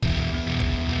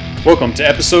Welcome to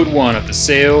episode 1 of the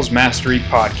Sales Mastery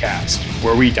Podcast,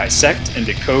 where we dissect and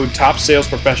decode top sales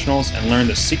professionals and learn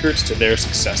the secrets to their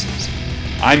successes.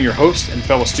 I'm your host and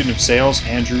fellow student of sales,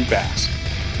 Andrew Bass.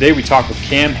 Today we talk with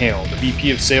Cam Hale, the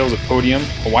VP of Sales at Podium,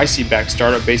 a YC-backed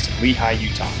startup based in Lehi,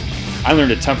 Utah. I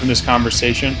learned a ton from this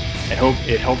conversation and hope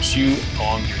it helps you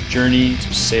along your journey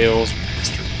to sales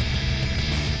mastery.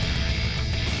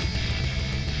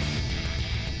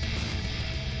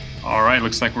 All right,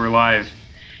 looks like we're live.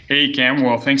 Hey, Cam.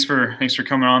 Well, thanks for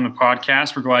coming on the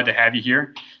podcast. We're glad to have you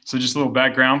here. So just a little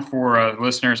background for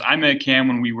listeners. I met Cam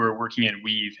when we were working at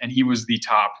Weave, and he was the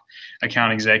top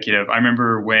account executive. I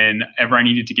remember whenever I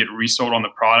needed to get resold on the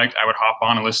product, I would hop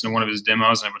on and listen to one of his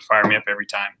demos, and it would fire me up every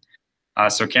time.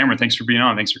 So Cameron, thanks for being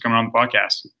on. Thanks for coming on the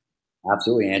podcast.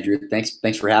 Absolutely, Andrew.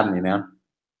 Thanks for having me, man.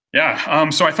 Yeah.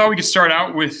 So I thought we could start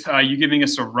out with you giving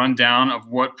us a rundown of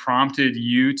what prompted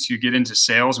you to get into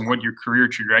sales and what your career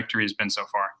trajectory has been so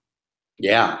far.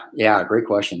 Yeah, great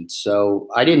question. So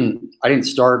I didn't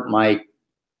start my,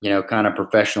 kind of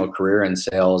professional career in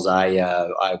sales. I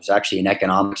was actually an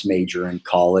economics major in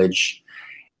college,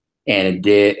 and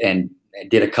did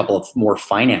a couple of more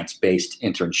finance-based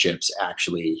internships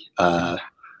actually.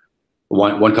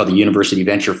 One called the University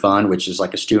Venture Fund, which is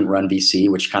like a student-run VC,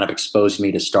 which kind of exposed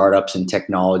me to startups and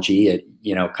technology at,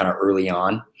 kind of early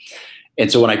on. And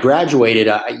so when I graduated,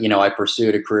 I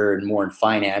pursued a career more in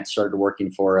finance, started working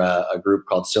for a group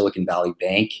called Silicon Valley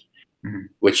Bank,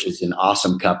 which is an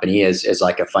awesome company as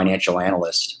like a financial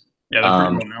analyst. Yeah,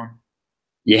 they're pretty well known.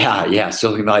 Yeah.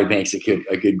 Silicon Valley Bank's a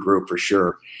good group for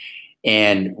sure.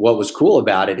 And what was cool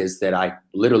about it is that I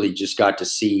literally just got to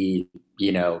see,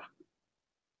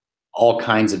 all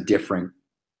kinds of different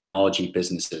technology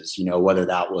businesses, whether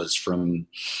that was from,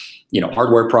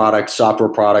 hardware products, software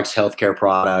products, healthcare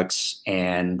products,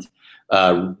 and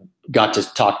got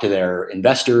to talk to their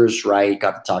investors, right?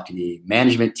 Got to talk to the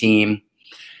management team.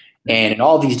 And in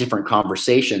all these different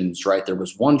conversations, right, there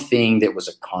was one thing that was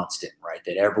a constant, right,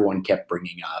 that everyone kept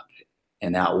bringing up.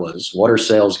 And that was, what are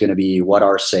sales going to be? What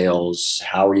are sales?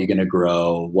 How are you going to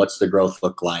grow? What's the growth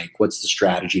look like? What's the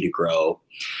strategy to grow?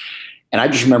 And I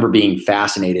just remember being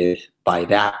fascinated by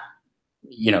that,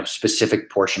 specific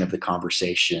portion of the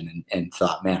conversation and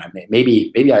thought, man,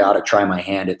 maybe I ought to try my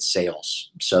hand at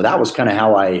sales. So that was kind of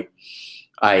how I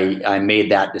made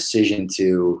that decision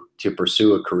to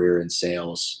pursue a career in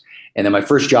sales. And then my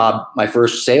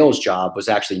first sales job was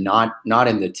actually not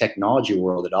in the technology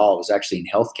world at all. It was actually in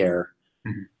healthcare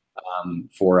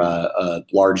for a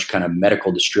large kind of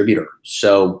medical distributor.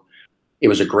 So it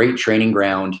was a great training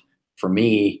ground for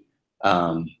me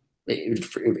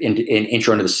in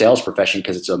intro into the sales profession,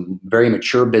 because it's a very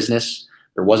mature business.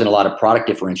 There wasn't a lot of product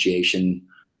differentiation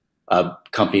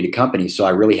company to company. So I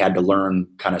really had to learn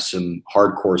kind of some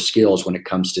hardcore skills when it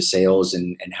comes to sales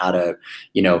and how to,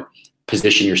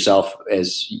 position yourself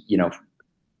as,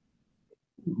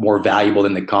 more valuable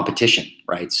than the competition.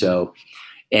 Right. So,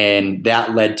 and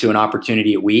that led to an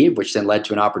opportunity at Weave, which then led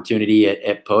to an opportunity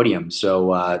at Podium.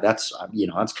 So that's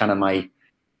kind of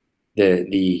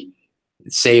the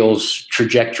sales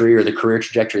trajectory or the career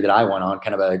trajectory that I went on,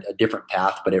 kind of a different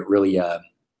path, but it really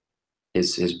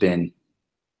has been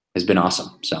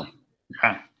awesome. So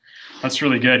yeah, that's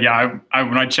really good. Yeah, I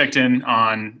when I checked in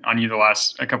on you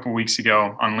a couple of weeks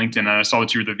ago on LinkedIn, and I saw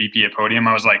that you were the VP at Podium,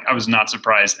 I was not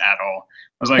surprised at all.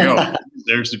 I was like, oh, he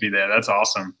deserves to be there. That's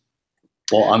awesome.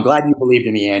 Well, I'm glad you believed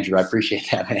in me, Andrew. I appreciate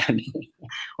that, man.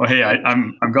 Well, hey,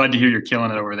 I'm glad to hear you're killing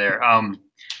it over there.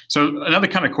 So another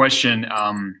kind of question.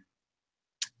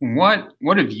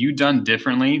 What have you done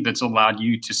differently that's allowed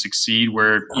you to succeed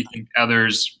where you think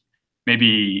others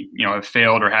maybe have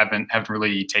failed or haven't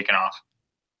really taken off?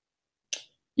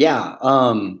 Yeah,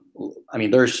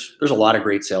 there's a lot of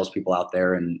great salespeople out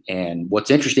there, and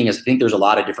what's interesting is I think there's a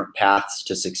lot of different paths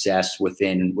to success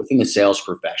within the sales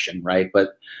profession, right?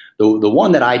 But the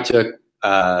one that I took,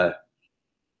 I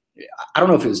don't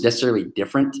know if it was necessarily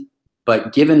different,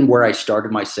 but given where I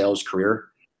started my sales career,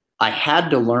 I had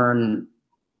to learn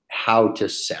how to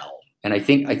sell. And I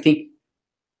think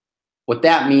what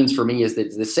that means for me is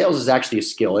that the sales is actually a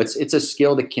skill. It's a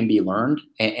skill that can be learned.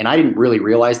 And I didn't really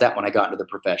realize that when I got into the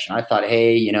profession. I thought,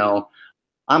 hey,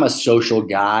 I'm a social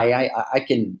guy. I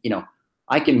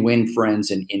can win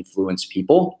friends and influence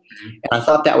people. And I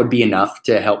thought that would be enough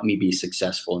to help me be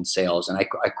successful in sales. And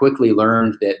I quickly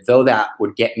learned that though that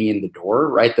would get me in the door,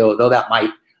 right? Though that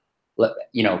might,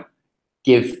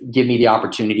 give me the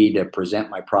opportunity to present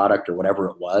my product or whatever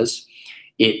it was,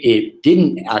 it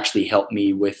didn't actually help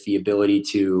me with the ability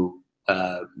to,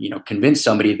 convince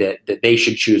somebody that they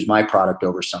should choose my product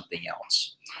over something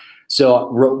else.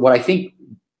 So what I think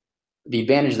the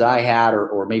advantage that I had,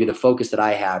 or maybe the focus that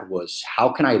I had, was how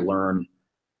can I learn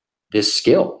this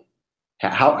skill?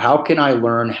 How can I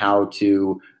learn how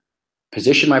to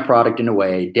position my product in a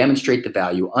way, demonstrate the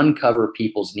value, uncover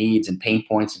people's needs and pain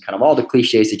points and kind of all the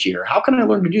cliches that you hear? How can I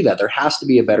learn to do that? There has to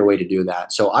be a better way to do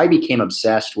that. So I became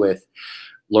obsessed with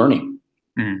learning,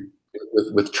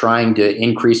 with trying to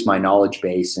increase my knowledge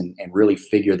base and really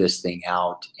figure this thing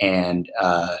out. And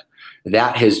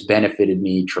that has benefited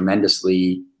me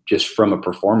tremendously just from a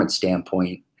performance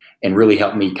standpoint, and really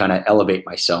helped me kind of elevate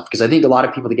myself. Because I think a lot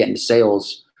of people that get into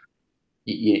sales,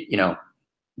 you know,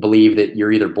 believe that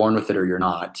you're either born with it or you're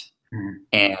not.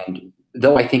 And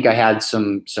though I think I had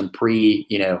some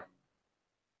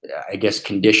I guess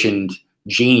conditioned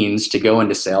genes to go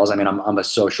into sales. I mean, I'm a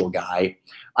social guy.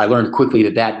 I learned quickly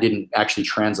that didn't actually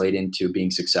translate into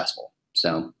being successful.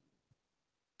 So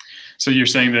you're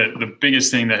saying that the biggest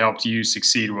thing that helped you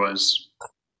succeed was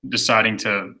deciding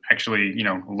to actually,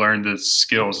 learn the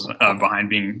skills behind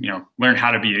being, learn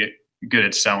how to be good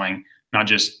at selling, not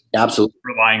just absolutely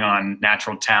relying on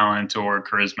natural talent or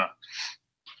charisma.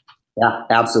 Yeah,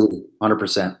 absolutely.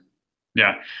 100%.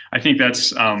 Yeah. I think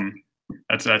that's a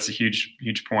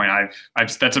huge point.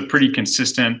 That's a pretty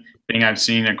consistent thing I've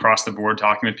seen across the board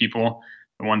talking with people.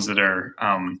 The ones that are,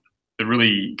 that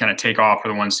really kind of take off are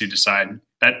the ones who decide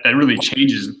that really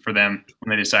changes for them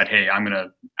when they decide, hey, I'm going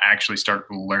to actually start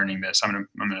learning this. I'm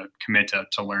going to commit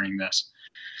to learning this.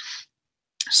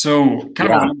 So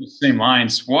kind of along the same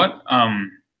lines, what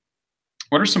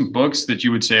are some books that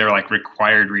you would say are like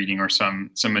required reading, or some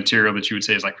material that you would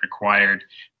say is like required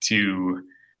to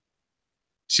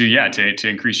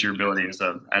increase your ability as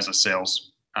a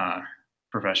sales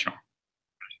professional?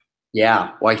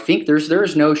 Yeah. Well, I think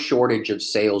there's no shortage of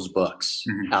sales books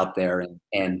out there,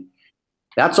 and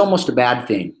that's almost a bad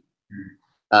thing,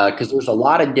 because there's a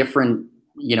lot of different,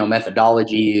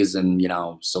 methodologies and,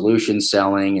 solution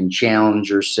selling and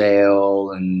challenger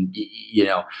sale and,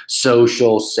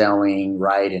 social selling.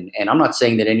 Right. And I'm not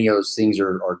saying that any of those things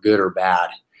are good or bad,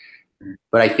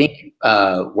 but I think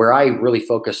where I really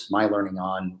focused my learning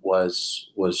on was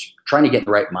trying to get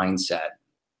the right mindset.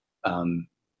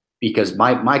 Because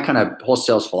my kind of whole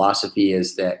sales philosophy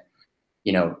is that,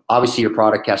 obviously your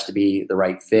product has to be the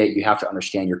right fit. You have to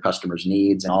understand your customer's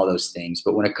needs and all those things.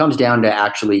 But when it comes down to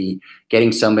actually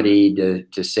getting somebody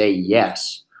to say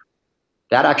yes,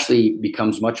 that actually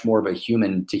becomes much more of a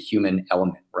human to human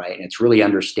element, right? And it's really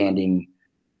understanding,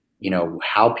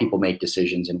 how people make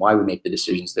decisions and why we make the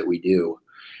decisions that we do.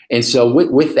 And so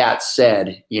with that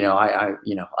said, I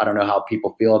don't know how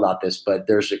people feel about this, but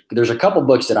there's a couple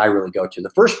books that I really go to. The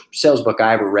first sales book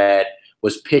I ever read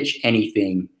was Pitch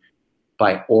Anything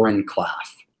by Oren Klaff.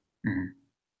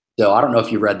 So I don't know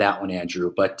if you read that one,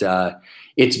 Andrew, but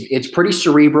it's pretty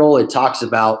cerebral. It talks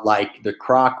about like the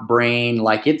croc brain,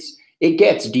 like it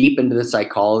gets deep into the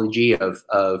psychology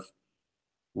of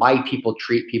why people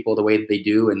treat people the way that they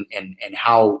do, and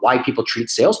why people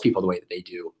treat salespeople the way that they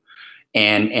do.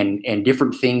 And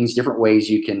different things, different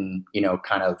ways you can,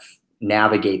 kind of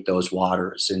navigate those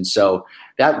waters. And so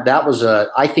that was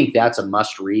I think that's a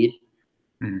must read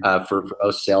for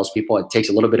most salespeople. It takes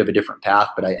a little bit of a different path,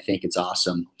 but I think it's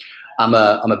awesome. I'm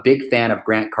a big fan of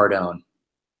Grant Cardone.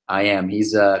 I am.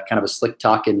 He's kind of a slick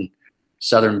talking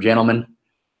Southern gentleman,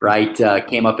 right?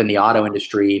 Came up in the auto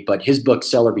industry, but his book,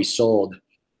 Sell or Be Sold,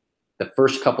 the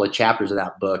first couple of chapters of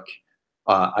that book,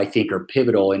 I think are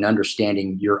pivotal in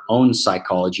understanding your own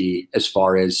psychology as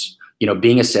far as,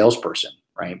 being a salesperson,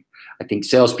 right? I think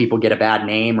salespeople get a bad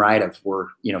name, right? Of we're,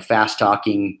 fast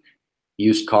talking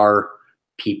used car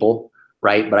people,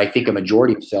 right? But I think a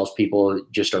majority of salespeople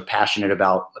just are passionate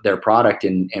about their product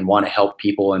and want to help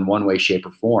people in one way, shape,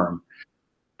 or form.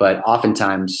 But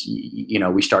oftentimes,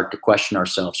 we start to question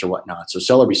ourselves or whatnot. So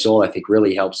Sell or Be Sold, I think,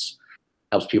 really helps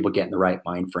people get in the right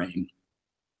mind frame.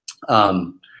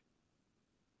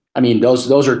 I mean,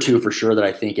 those are two for sure that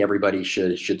I think everybody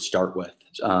should start with.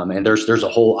 And there's a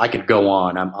whole, I could go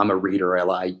on. I'm a reader.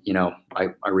 I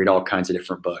read all kinds of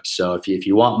different books. So if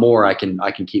you want more, I can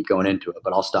keep going into it,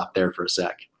 but I'll stop there for a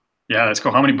sec. Yeah, that's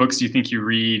cool. How many books do you think you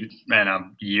read in a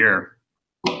year?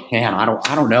 Man, I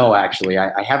don't know, actually.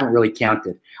 I haven't really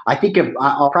counted. I think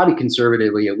I'll probably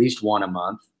conservatively at least one a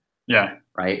month. Yeah.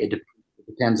 Right. It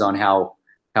depends on how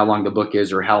long the book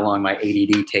is or how long my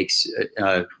ADD takes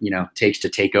to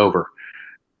take over.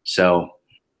 So,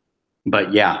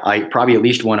 but yeah, I probably at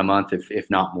least one a month, if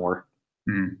not more.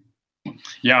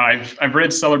 Yeah. I've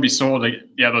read Sell or Be Sold.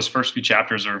 Yeah. Those first few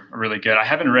chapters are really good. I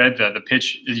haven't read the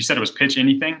pitch. You said it was Pitch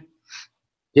Anything?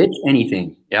 Pitch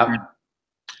Anything. Yep.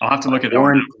 I'll have to look at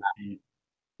that.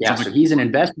 Yeah, so he's an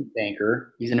investment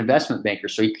banker.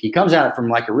 So he comes at it from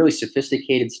like a really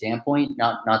sophisticated standpoint.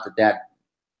 Not that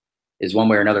is one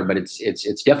way or another, but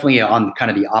it's definitely on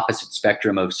kind of the opposite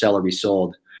spectrum of sell or be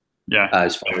sold. Yeah.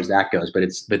 As far as that goes,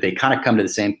 but they kind of come to the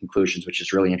same conclusions, which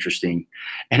is really interesting.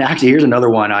 And actually, here's another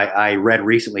one I read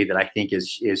recently that I think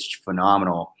is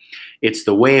phenomenal. It's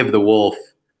The Way of the Wolf,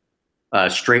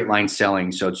 straight line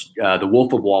selling. So it's the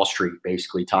Wolf of Wall Street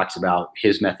basically talks about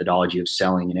his methodology of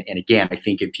selling. And again, I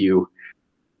think if you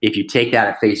take that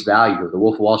at face value, the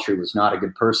Wolf of Wall Street was not a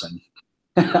good person.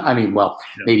 I mean, well,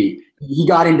 maybe he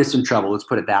got into some trouble. Let's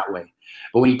put it that way.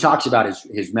 But when he talks about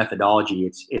his methodology,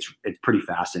 it's pretty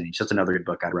fascinating. So that's another good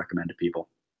book I'd recommend to people.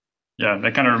 Yeah,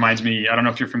 that kind of reminds me. I don't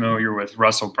know if you're familiar with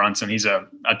Russell Brunson. He's a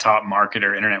top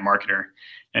marketer, internet marketer,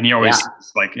 and he always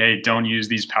says like, "Hey, don't use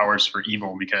these powers for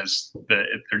evil because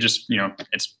they're just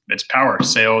it's power,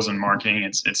 sales and marketing.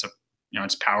 It's it's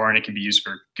power, and it can be used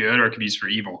for good or it can be used for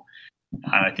evil."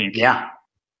 I think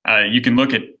you can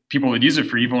look at people that use it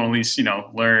for evil and at least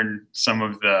learn some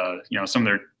of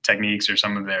their techniques or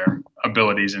some of their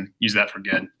abilities and use that for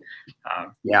good.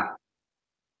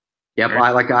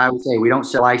 Like I would say, we don't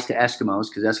sell ice to Eskimos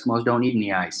because Eskimos don't need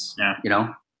any ice. Yeah,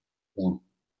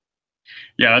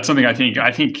 that's something I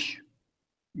think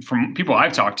from people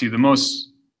I've talked to, the most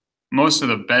of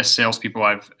the best salespeople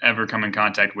I've ever come in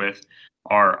contact with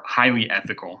are highly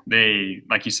ethical. They,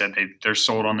 like you said, they're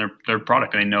sold on their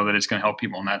product and they know that it's going to help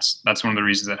people, and that's one of the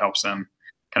reasons that helps them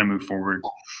kind of move forward.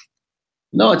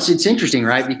 No, it's interesting,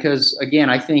 right? Because again,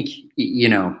 I think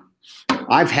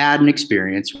I've had an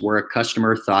experience where a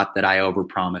customer thought that I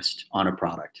overpromised on a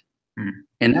product,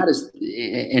 and that is,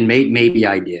 and maybe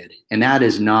I did, and that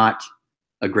is not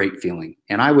a great feeling.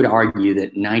 And I would argue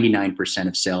that 99%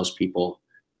 of salespeople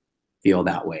feel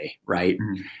that way, right?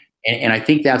 And I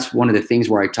think that's one of the things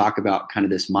where I talk about kind of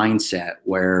this mindset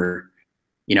where,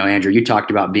 Andrew, you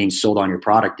talked about being sold on your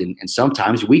product, and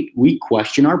sometimes we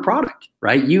question our product,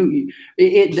 right?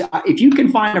 If you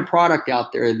can find a product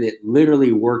out there that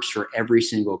literally works for every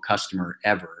single customer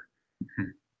ever,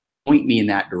 point me in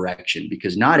that direction,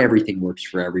 because not everything works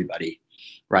for everybody,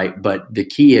 right? But the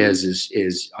key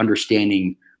is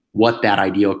understanding what that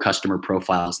ideal customer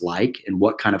profile is like and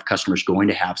what kind of customer is going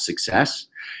to have success.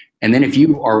 And then if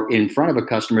you are in front of a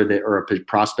customer or a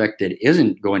prospect that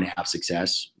isn't going to have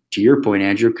success, to your point,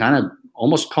 Andrew, kind of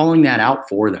almost calling that out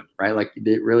for them, right? Like,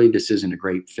 this isn't a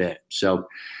great fit. So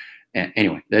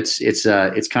anyway,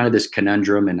 it's kind of this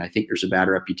conundrum, and I think there's a bad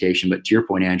reputation. But to your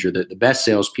point, Andrew, the best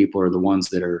salespeople are the ones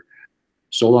that are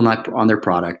sold on their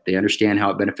product. They understand how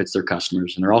it benefits their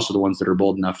customers, and they're also the ones that are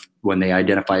bold enough when they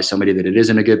identify somebody that it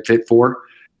isn't a good fit for,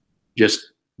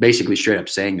 just basically straight up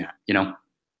saying that,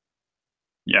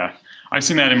 Yeah, I've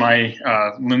seen that in my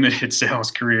limited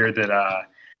sales career that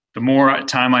the more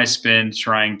time I spend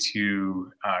trying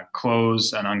to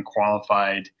close an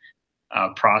unqualified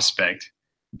prospect,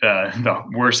 the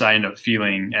worse I end up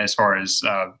feeling as far as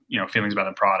feelings about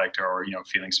the product or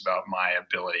feelings about my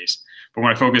abilities. But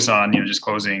when I focus on just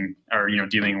closing or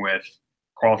dealing with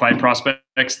qualified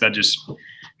prospects, that just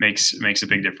makes a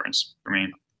big difference for me.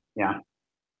 Yeah.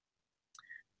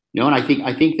 And I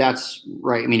think that's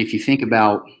right. I mean, if you think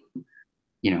about,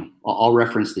 I'll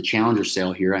reference The Challenger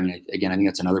Sale here. I mean, again, I think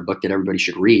that's another book that everybody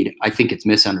should read. I think it's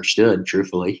misunderstood,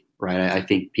 truthfully, right? I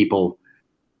think people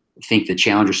think the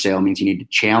Challenger Sale means you need to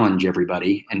challenge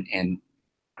everybody. And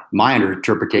my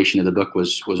interpretation of the book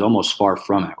was almost far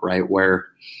from it, right? Where,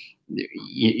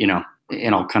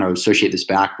 and I'll kind of associate this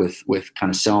back with kind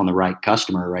of selling the right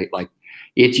customer, right? Like,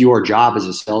 it's your job as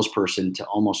a salesperson to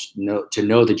almost know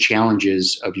the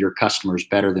challenges of your customers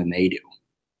better than they do,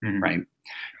 right?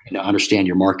 And to understand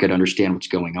your market, understand what's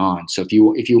going on. So if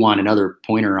you want another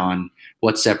pointer on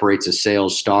what separates a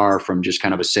sales star from just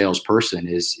kind of a salesperson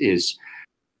is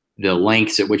the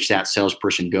lengths at which that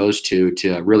salesperson goes to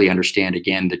really understand,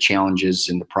 again, the challenges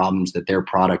and the problems that their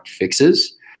product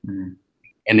fixes. And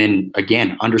then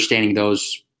again, understanding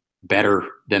those better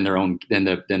than their own, than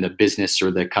the business or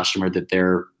the customer that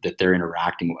they're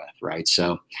interacting with, right?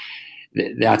 So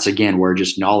that's again where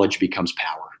just knowledge becomes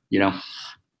power,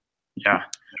 Yeah.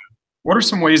 What are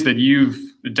some ways that you've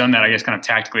done that, I guess, kind of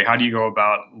tactically? How do you go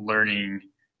about learning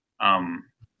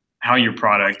how your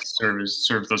product serves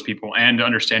those people and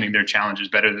understanding their challenges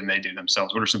better than they do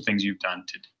themselves? What are some things you've done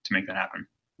to make that happen?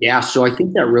 Yeah, so I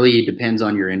think that really depends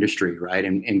on your industry, right?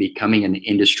 And becoming an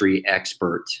industry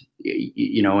expert,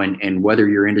 and whether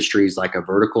your industry is like a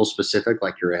vertical specific,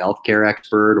 like you're a healthcare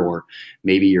expert, or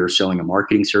maybe you're selling a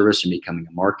marketing service and becoming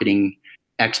a marketing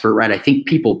expert, right? I think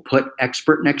people put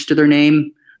expert next to their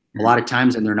name a lot of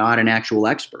times, and they're not an actual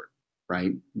expert,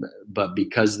 right? But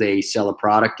because they sell a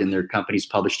product and their company's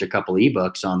published a couple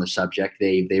ebooks on the subject,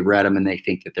 they read them and they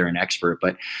think that they're an expert.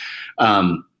 But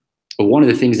one of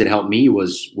the things that helped me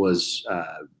was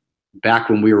back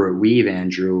when we were at Weave,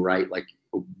 Andrew, right? Like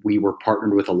we were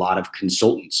partnered with a lot of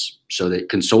consultants, so that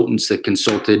consultants that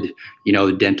consulted,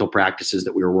 the dental practices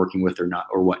that we were working with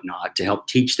or whatnot, to help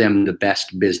teach them the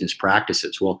best business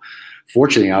practices. Well,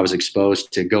 fortunately, I was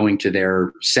exposed to going to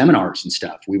their seminars and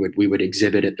stuff. We would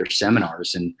exhibit at their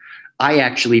seminars, and I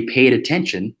actually paid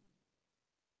attention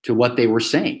to what they were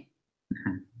saying.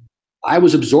 Mm-hmm. I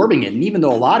was absorbing it, and even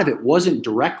though a lot of it wasn't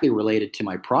directly related to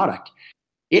my product,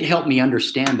 it helped me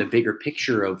understand the bigger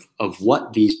picture of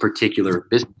what these particular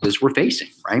businesses were facing,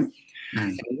 right? Mm-hmm.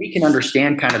 And we can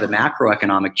understand kind of the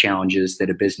macroeconomic challenges that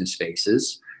a business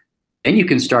faces. Then you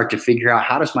can start to figure out,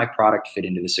 how does my product fit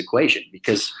into this equation?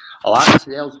 Because a lot of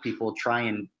salespeople try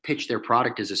and pitch their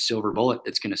product as a silver bullet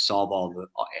that's going to solve all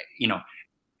the,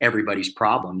 everybody's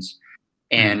problems.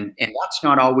 And that's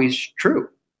not always true,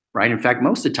 right? In fact,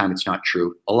 most of the time it's not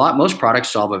true. Most products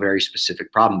solve a very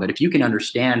specific problem. But if you can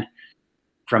understand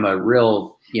from a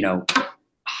real,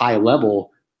 high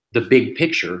level, the big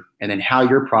picture, and then how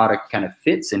your product kind of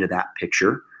fits into that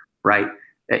picture, right?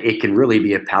 It can really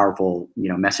be a powerful,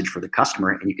 message for the customer,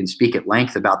 and you can speak at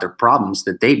length about their problems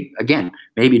that they, again,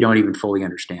 maybe don't even fully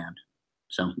understand.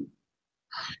 So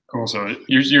cool. So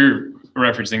you're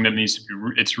referencing that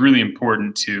it's really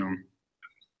important to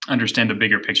understand the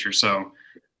bigger picture. So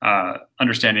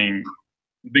understanding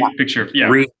the big picture.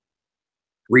 Yeah.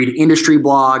 Read industry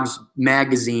blogs,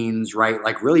 magazines, right?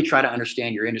 Like really try to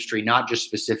understand your industry, not just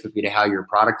specifically to how your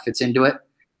product fits into it,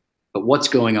 but what's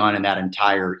going on in that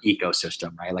entire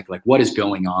ecosystem, right? Like what is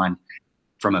going on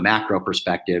from a macro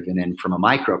perspective, and then from a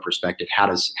micro perspective, how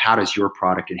does your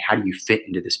product and how do you fit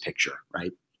into this picture,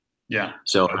 right? Yeah.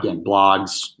 So again,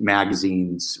 blogs,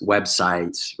 magazines,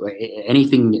 websites,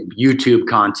 anything, YouTube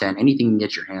content, anything you can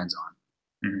get your hands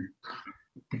on. Mm-hmm.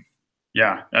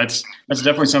 Yeah, that's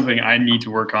definitely something I need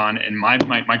to work on in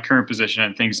my current position,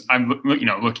 and things I'm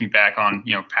looking back on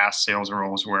past sales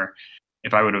roles where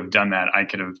if I would have done that, I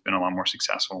could have been a lot more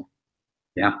successful.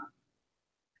 Yeah.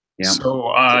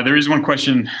 So there is one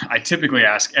question I typically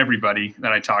ask everybody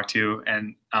that I talk to,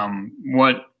 and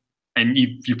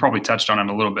you probably touched on it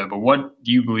a little bit, but what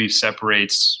do you believe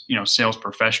separates sales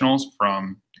professionals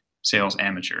from sales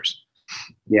amateurs?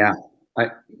 Yeah,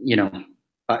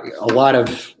 a lot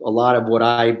of what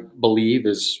I believe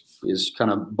is kind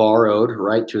of borrowed,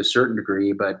 right, to a certain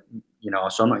degree, but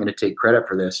so I'm not going to take credit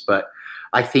for this, but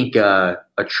I think a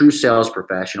true sales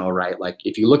professional, right, like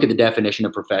if you look at the definition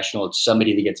of professional, it's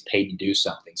somebody that gets paid to do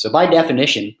something. So by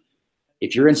definition,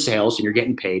 if you're in sales and you're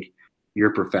getting paid,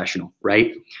 you're a professional,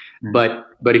 right? Mm-hmm.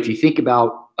 But if you think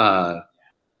about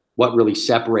what really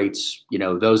separates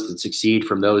those that succeed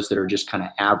from those that are just kind of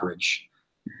average,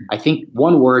 I think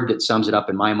one word that sums it up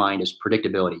in my mind is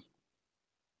predictability.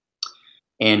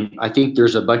 And I think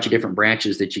there's a bunch of different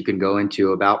branches that you can go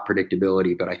into about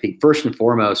predictability. But I think first and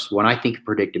foremost, when I think of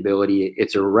predictability,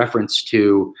 it's a reference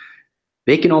to,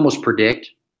 they can almost predict,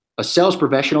 a sales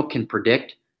professional can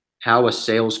predict how a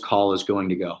sales call is going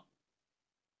to go.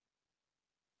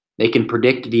 They can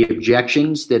predict the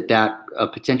objections that a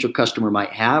potential customer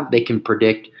might have. They can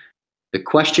predict the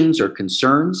questions or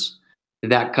concerns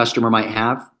that customer might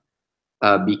have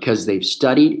because they've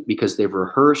studied, because they've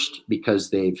rehearsed,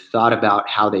 because they've thought about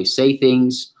how they say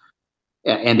things,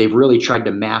 and they've really tried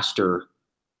to master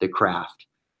the craft.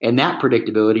 And that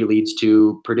predictability leads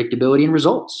to predictability in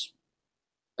results.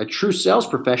 A true sales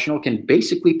professional can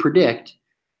basically predict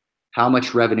how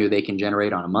much revenue they can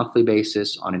generate on a monthly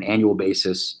basis, on an annual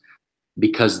basis,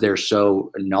 because they're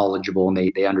so knowledgeable and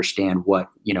they understand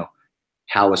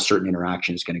how a certain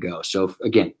interaction is going to go. So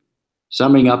again,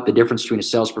 summing up, the difference between a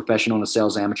sales professional and a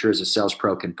sales amateur is a sales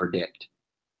pro can predict.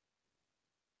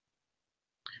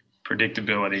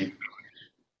 Predictability.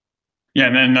 Yeah,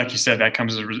 and then like you said, that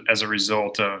comes as a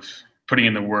result of putting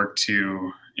in the work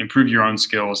to improve your own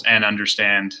skills and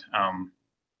understand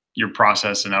your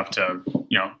process enough to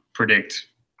predict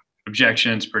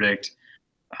objections, predict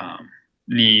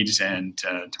needs, and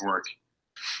to work.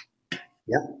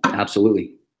 Yeah,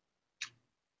 absolutely.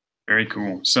 Very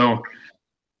cool. So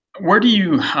where do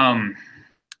you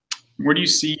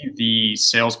see the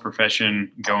sales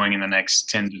profession going in the next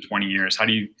 10 to 20 years? How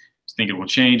do you think it will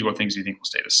change? What things do you think will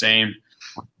stay the same?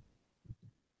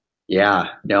 Yeah,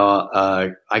 no,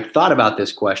 I thought about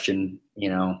this question,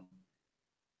 because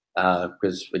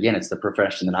again, it's the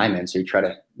profession that I'm in. So you try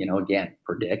to, again,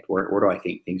 predict where do I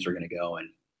think things are going to go. And,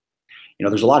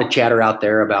 there's a lot of chatter out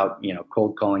there about,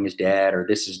 cold calling is dead, or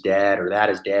this is dead, or that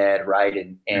is dead.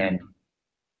 Right. And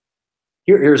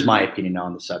here's my opinion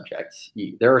on the subject.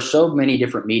 There are so many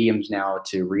different mediums now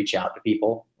to reach out to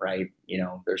people, right?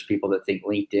 There's people that think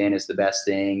LinkedIn is the best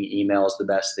thing, email is the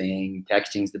best thing,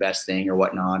 texting is the best thing, or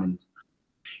whatnot. And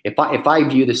if I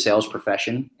view the sales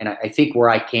profession, and I think where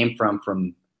I came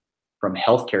from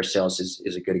healthcare sales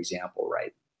is a good example,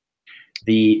 right?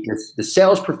 The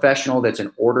sales professional that's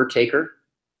an order taker,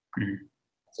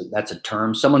 so that's a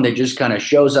term, someone that just kind of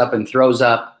shows up and throws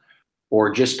up, or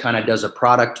just kind of does a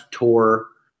product tour,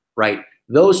 right?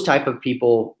 Those type of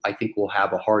people, I think, will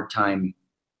have a hard time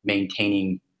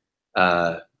maintaining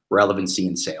relevancy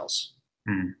in sales.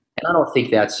 And I don't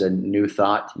think that's a new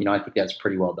thought. I think that's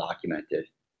pretty well documented.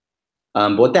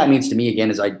 But what that means to me, again,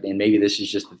 is and maybe this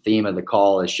is just the theme of the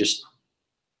call, is just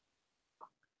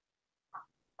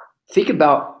think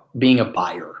about being a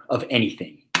buyer of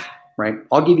anything, right?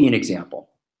 I'll give you an example.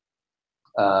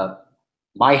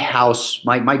 My house,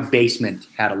 my basement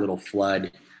had a little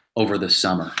flood over the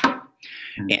summer,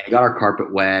 and I got our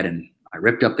carpet wet, and I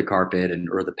ripped up the carpet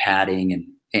or the padding,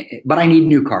 but I need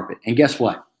new carpet. And guess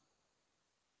what?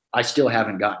 I still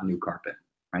haven't gotten new carpet,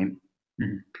 right?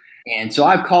 And so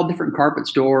I've called different carpet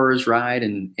stores, right?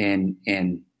 And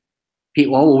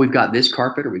people, well, we've got this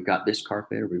carpet, or we've got this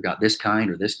carpet, or we've got this kind,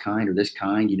 or this kind, or this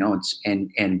kind.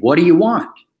 And what do you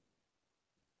want?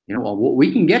 Well,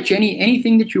 we can get you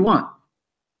anything that you want.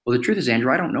 Well, the truth is,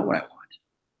 Andrew, I don't know what I want.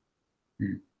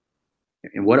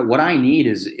 And what I need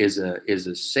is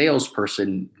a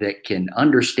salesperson that can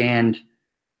understand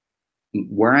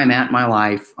where I'm at in my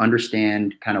life,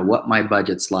 understand kind of what my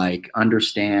budget's like,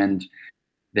 understand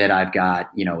that I've got,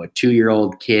 a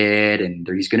 2-year-old kid, and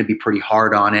he's going to be pretty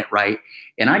hard on it, right?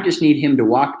 And I just need him to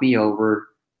walk me over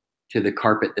to the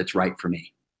carpet that's right for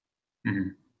me.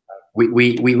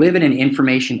 We live in an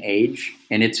information age,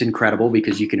 and it's incredible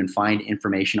because you can find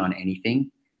information on anything.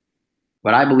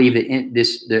 But I believe that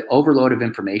the overload of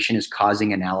information is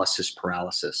causing analysis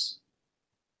paralysis.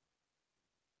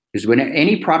 Because when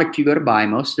any product you go to buy,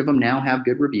 most of them now have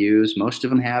good reviews. Most of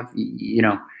them have,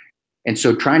 and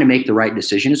so trying to make the right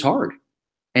decision is hard.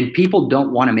 And people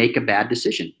don't want to make a bad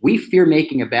decision. We fear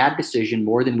making a bad decision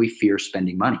more than we fear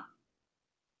spending money.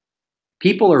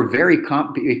 People are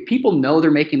if people know they're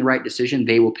making the right decision,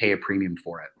 they will pay a premium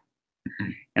for it.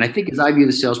 And I think, as I view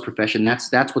the sales profession,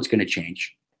 that's what's going to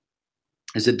change.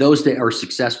 Is that those that are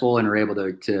successful and are able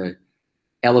to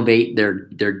elevate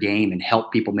their game and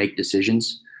help people make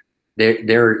decisions,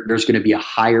 there's going to be a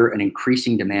higher and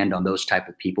increasing demand on those type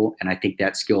of people. And I think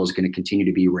that skill is going to continue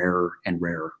to be rarer and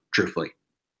rarer, truthfully.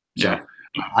 So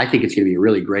I think it's going to be a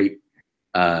really great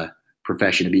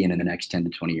profession to be in the next 10 to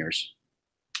 20 years.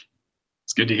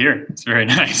 It's good to hear. It's very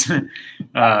nice. So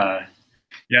I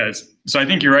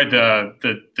think you're right.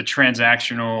 The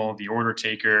transactional, the order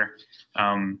taker,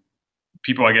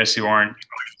 people, I guess, who aren't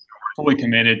fully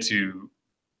committed to,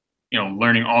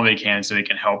 learning all they can so they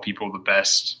can help people the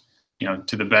best,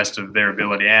 to the best of their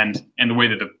ability and the way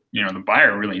that the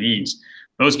buyer really needs.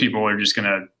 Those people are just going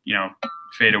to,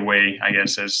 fade away, I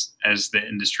guess, as the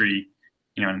industry,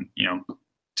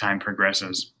 time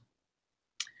progresses.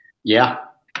 Yeah.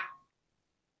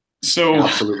 So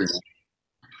absolutely.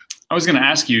 I was going to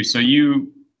ask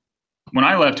you, when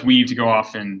I left Weave to go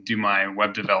off and do my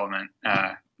web development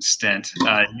stint,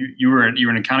 you were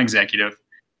an account executive.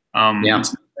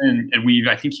 And Weave,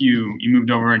 I think you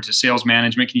moved over into sales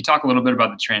management. Can you talk a little bit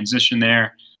about the transition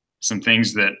there? Some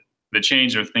things that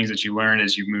changed, or things that you learned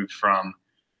as you moved from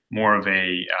more of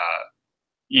a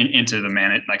into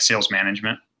the sales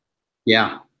management?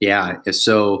 Yeah.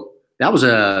 So that was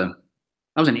an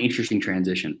interesting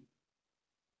transition.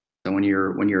 So when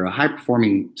you're a high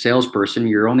performing salesperson,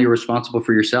 you're only responsible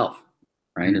for yourself,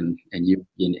 right? And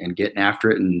getting after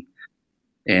it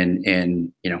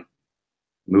and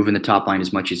moving the top line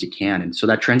as much as you can. And so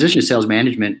that transition to sales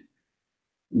management,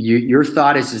 your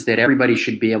thought is that everybody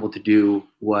should be able to do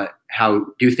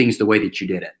things the way that you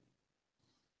did it.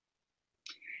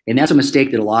 And that's a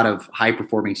mistake that a lot of high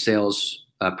performing sales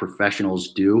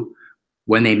professionals do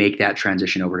when they make that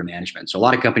transition over to management. So a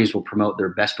lot of companies will promote their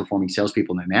best performing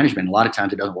salespeople in their management. A lot of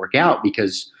times it doesn't work out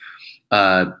because,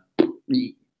 it's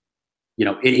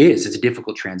a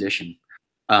difficult transition.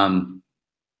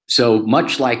 So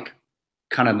much like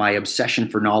kind of my obsession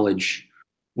for knowledge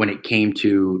when it came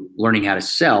to learning how to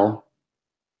sell,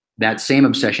 that same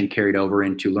obsession carried over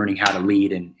into learning how to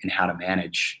lead and how to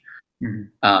manage.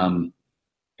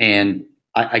 And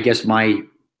I guess I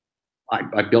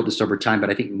built this over time, but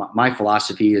I think my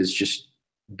philosophy is just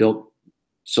built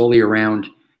solely around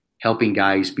helping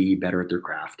guys be better at their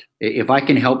craft. If I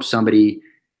can help somebody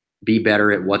be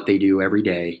better at what they do every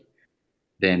day,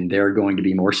 then they're going to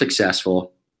be more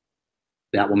successful.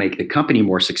 That will make the company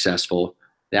more successful.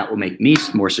 That will make me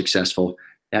more successful.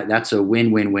 That's a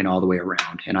win-win-win all the way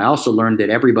around. And I also learned that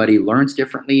everybody learns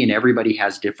differently and everybody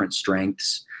has different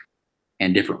strengths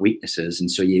and different weaknesses. And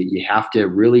so you have to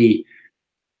really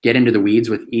get into the weeds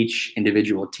with each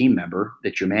individual team member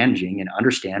that you're managing and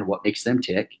understand what makes them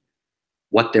tick,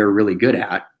 what they're really good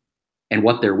at, and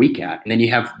what they're weak at. And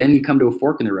then you come to a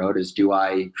fork in the road is, do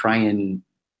I try and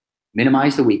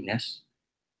minimize the weakness,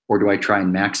 or do I try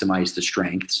and maximize the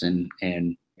strengths? And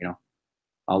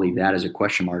I'll leave that as a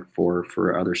question mark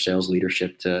for other sales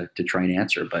leadership to try and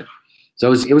answer. But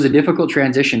so it was a difficult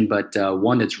transition, but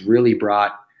one that's really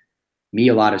brought me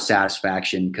a lot of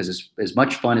satisfaction, because as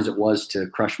much fun as it was to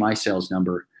crush my sales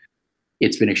number,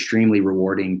 it's been extremely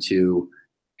rewarding to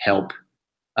help,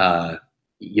 kind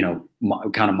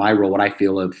of my role, what I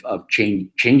feel of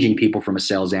changing people from a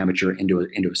sales amateur into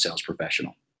a sales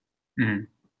professional. Mm-hmm.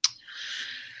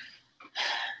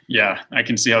 Yeah, I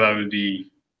can see how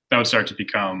that would start to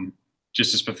become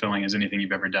just as fulfilling as anything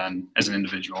you've ever done as an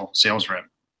individual sales rep.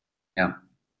 Yeah.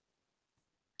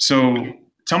 So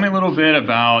tell me a little bit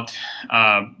about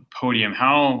Podium.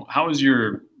 How is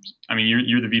you're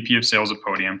the VP of sales at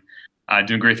Podium,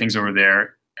 doing great things over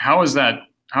there. How is that?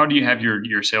 How do you have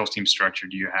your sales team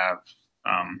structured? Do you have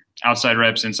outside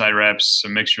reps, inside reps, a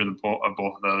mixture of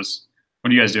both of those?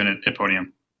 What are you guys doing at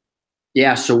Podium?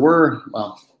 Yeah, so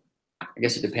I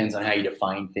guess it depends on how you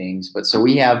define things, but so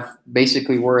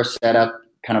we're a setup,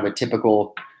 kind of a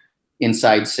typical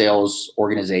inside sales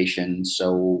organization.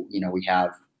 So,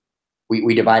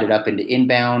 we divide it up into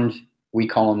inbound. We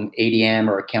call them ADM,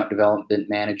 or account development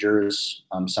managers.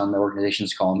 Some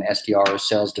organizations call them SDRs,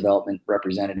 sales development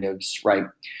representatives, right?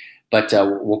 But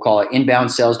we'll call it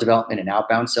inbound sales development and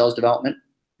outbound sales development.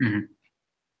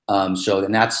 Mm-hmm. So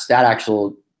then that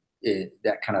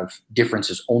kind of difference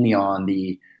is only on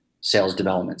the sales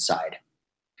development side.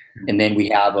 And then we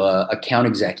have account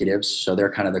executives. So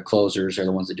they're kind of the closers. They're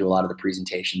the ones that do a lot of the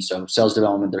presentations. So sales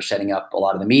development, they're setting up a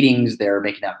lot of the meetings. They're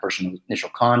making that first initial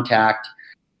contact.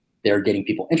 They're getting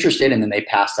people interested, and then they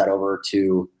pass that over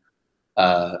to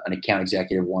an account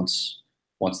executive once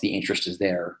the interest is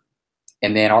there.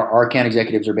 And then our account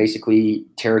executives are basically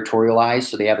territorialized.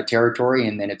 So they have a territory,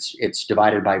 and then it's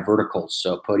divided by verticals.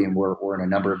 So at Podium, we're in a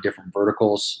number of different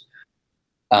verticals.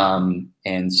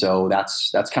 And so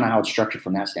that's kind of how it's structured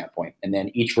from that standpoint. And then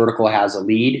each vertical has a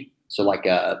lead. So like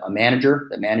a manager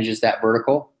that manages that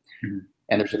vertical. Mm-hmm.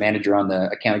 And there's a manager on the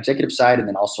account executive side, and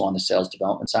then also on the sales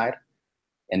development side.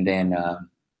 And then,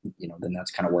 then that's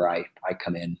kind of where I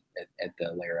come in at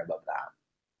the layer above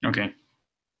that. Okay.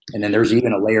 And then there's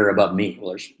even a layer above me. Well,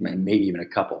 there's maybe even a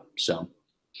couple. So.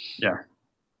 Yeah.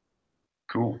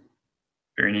 Cool.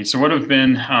 Very neat. So what have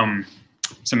been,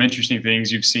 some interesting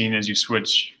things you've seen as you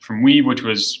switch from Weave, which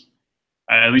was,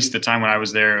 at least the time when I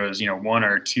was there, it was, one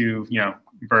or two,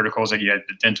 verticals, like you had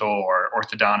the dental or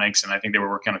orthodontics, and I think they were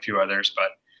working on a few others,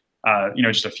 but,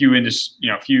 just a few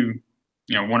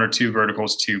one or two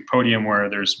verticals to Podium where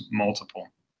there's multiple.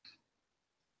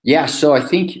 Yeah. So I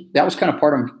think that was kind of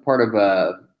part of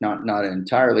not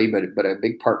entirely, but a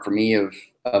big part for me of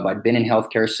I'd been in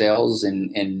healthcare sales,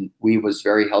 and we was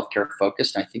very healthcare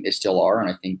focused. And I think they still are. And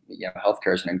I think,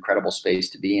 healthcare is an incredible space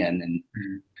to be in. And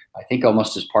mm-hmm. I think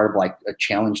almost as part of like a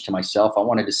challenge to myself, I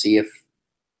wanted to see if,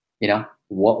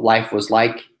 what life was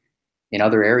like in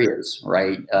other areas.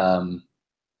 Right.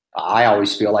 I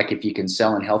always feel like if you can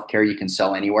sell in healthcare, you can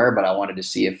sell anywhere, but I wanted to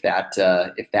see if that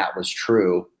was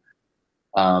true.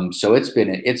 So it's been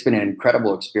an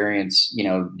incredible experience,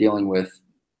 dealing with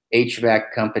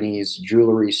HVAC companies,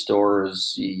 jewelry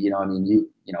stores,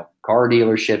 car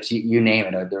dealerships, you name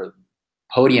it. The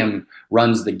Podium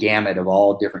runs the gamut of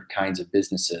all different kinds of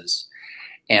businesses.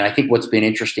 And I think what's been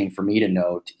interesting for me to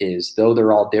note is, though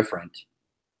they're all different,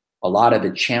 a lot of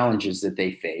the challenges that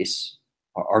they face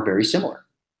are very similar,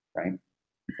 right?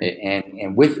 And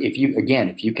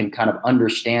if you can kind of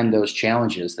understand those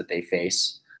challenges that they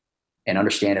face and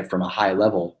understand it from a high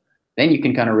level, then you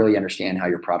can kind of really understand how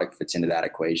your product fits into that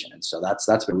equation. And so that's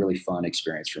been a really fun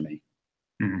experience for me.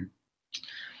 Mm-hmm.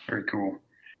 Very cool.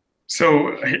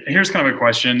 So here's kind of a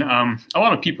question. A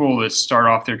lot of people that start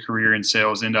off their career in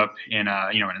sales end up in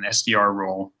an SDR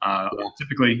role,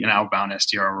 typically an outbound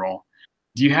SDR role.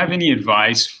 Do you have any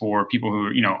advice for people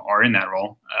who, are in that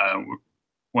role?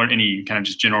 Any kind of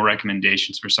just general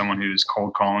recommendations for someone who's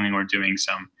cold calling or doing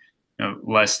some,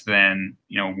 less than,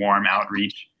 warm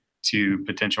outreach to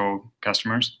potential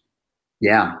customers?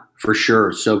 Yeah, for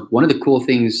sure. So one of the cool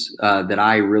things that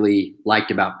I really liked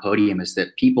about Podium is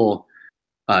that people,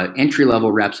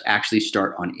 entry-level reps actually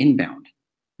start on inbound.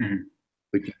 Mm-hmm.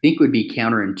 which you think would be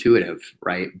counterintuitive,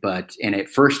 right? And at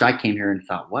first I came here and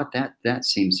thought, what, that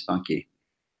seems funky,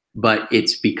 but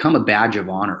it's become a badge of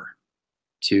honor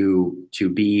to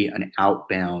be an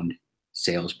outbound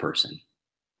salesperson.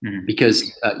 Mm-hmm.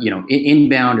 Because,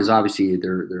 inbound is obviously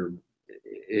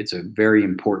it's a very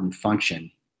important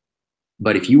function,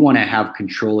 but if you want to have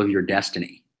control of your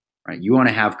destiny, right? You want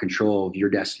to have control of your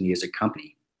destiny as a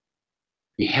company,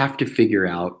 you have to figure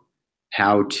out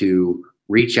how to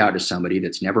reach out to somebody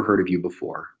that's never heard of you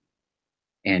before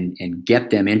and get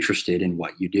them interested in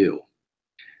what you do.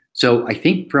 So I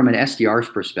think from an SDR's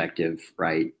perspective,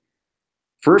 right,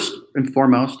 first and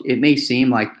foremost, it may seem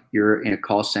like you're in a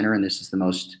call center and this is the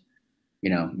most,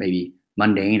 maybe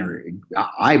mundane, or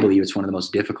I believe it's one of the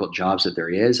most difficult jobs that there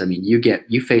is. I mean,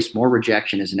 you face more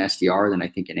rejection as an SDR than I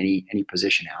think in any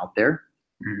position out there.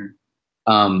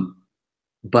 Mm-hmm.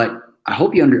 But I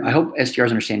hope SDRs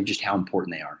understand just how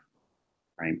important they are,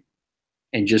 right?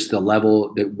 And just the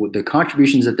level, the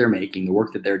contributions that they're making, the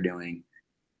work that they're doing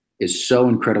is so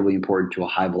incredibly important to a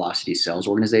high velocity sales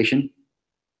organization.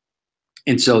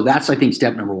 And so that's, I think,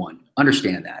 step number one,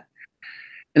 understand that.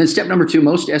 And then step number two,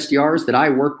 most SDRs that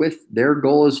I work with, their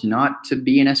goal is not to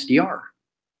be an SDR,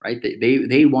 right?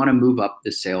 They want to move up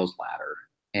the sales ladder.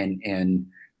 And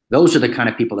those are the kind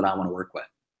of people that I want to work with,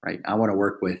 right? I want to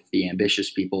work with the ambitious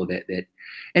people that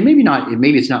and maybe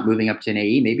it's not moving up to an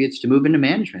AE, maybe it's to move into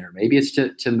management, or maybe it's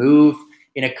to move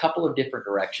in a couple of different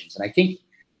directions. And I think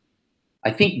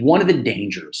one of the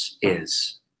dangers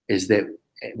is that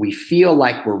we feel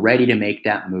like we're ready to make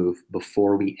that move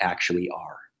before we actually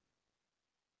are.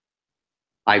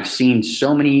 I've seen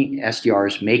so many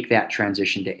SDRs make that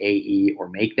transition to AE or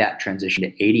make that transition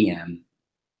to ADM.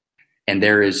 And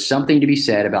there is something to be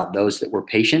said about those that were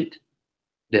patient,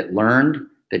 that learned,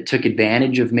 that took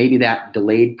advantage of maybe that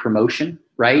delayed promotion,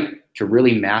 right, to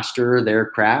really master their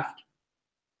craft.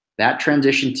 That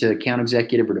transition to account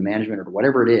executive or to management or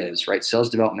whatever it is, right, sales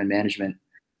development management,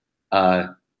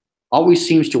 always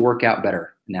seems to work out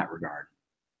better in that regard.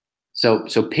 So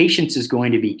patience is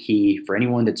going to be key for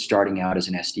anyone that's starting out as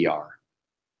an SDR,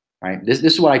 right? This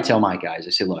is what I tell my guys.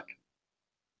 I say, look,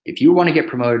 if you want to get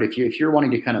promoted, if you're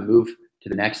wanting to kind of move to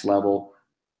the next level,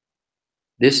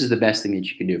 this is the best thing that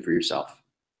you can do for yourself.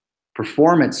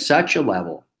 Perform at such a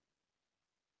level,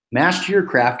 master your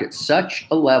craft at such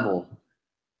a level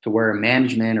to where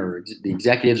management or the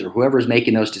executives or whoever is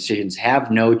making those decisions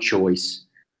have no choice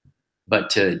but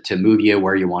to move you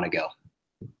where you want to go,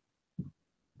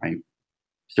 right?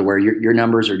 So where your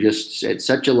numbers are just at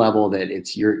such a level that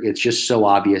it's just so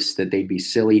obvious that they'd be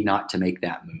silly not to make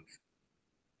that move.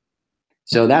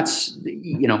 So that's,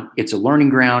 it's a learning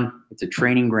ground, it's a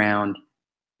training ground,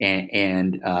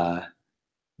 and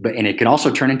it can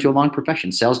also turn into a long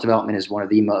profession. Sales development is one of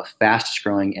the fastest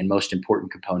growing and most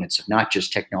important components of not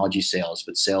just technology sales,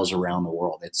 but sales around the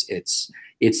world.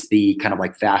 It's the kind of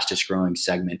like fastest growing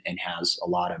segment and has a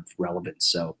lot of relevance.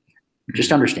 So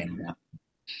just understanding that.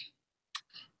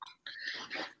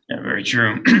 Yeah, very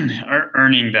true.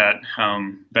 Earning that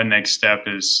next step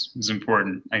is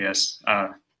important, I guess.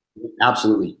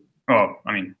 Absolutely. Oh,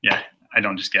 I mean, yeah, I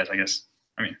don't just guess, I guess.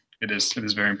 I mean, it is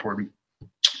very important.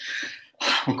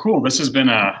 Well, cool. This has been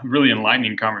a really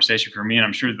enlightening conversation for me, and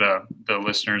I'm sure the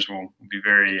listeners will be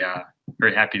very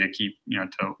happy to keep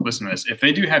to listen to this. If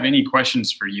they do have any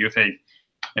questions for you,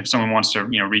 if someone wants to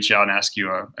reach out and ask you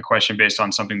a question based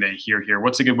on something they hear here,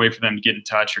 what's a good way for them to get in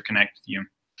touch or connect with you?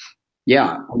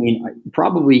 Yeah, I mean,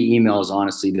 probably email is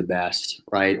honestly the best,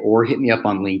 right? Or hit me up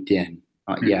on LinkedIn.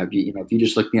 Yeah, if you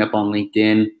just look me up on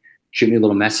LinkedIn, shoot me a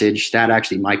little message. That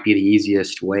actually might be the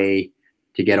easiest way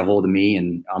to get a hold of me,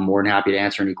 and I'm more than happy to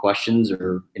answer any questions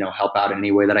or help out in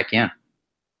any way that I can.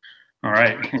 All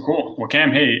right, cool. Well,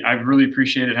 Cam, hey, I really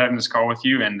appreciated having this call with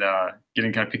you and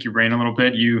getting kind of pick your brain a little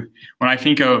bit. When I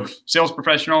think of sales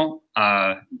professional,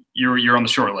 you're on the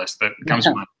short list that comes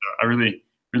to mind. So I really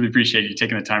appreciate you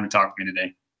taking the time to talk with me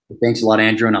today. Thanks a lot,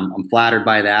 Andrew, and I'm flattered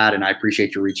by that, and I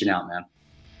appreciate you reaching out, man.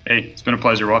 Hey, it's been a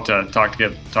pleasure. We'll have to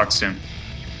talk soon.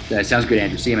 That sounds good,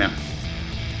 Andrew. See you, man.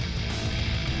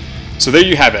 So there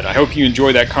you have it. I hope you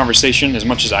enjoyed that conversation as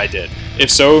much as I did. If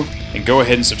so, then go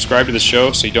ahead and subscribe to the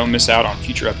show so you don't miss out on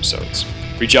future episodes.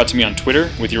 Reach out to me on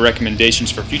Twitter with your recommendations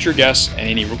for future guests and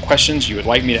any questions you would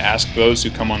like me to ask those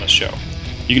who come on the show.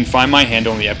 You can find my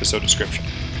handle in the episode description.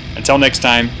 Until next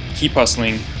time, keep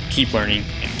hustling, keep learning,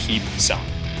 and keep selling.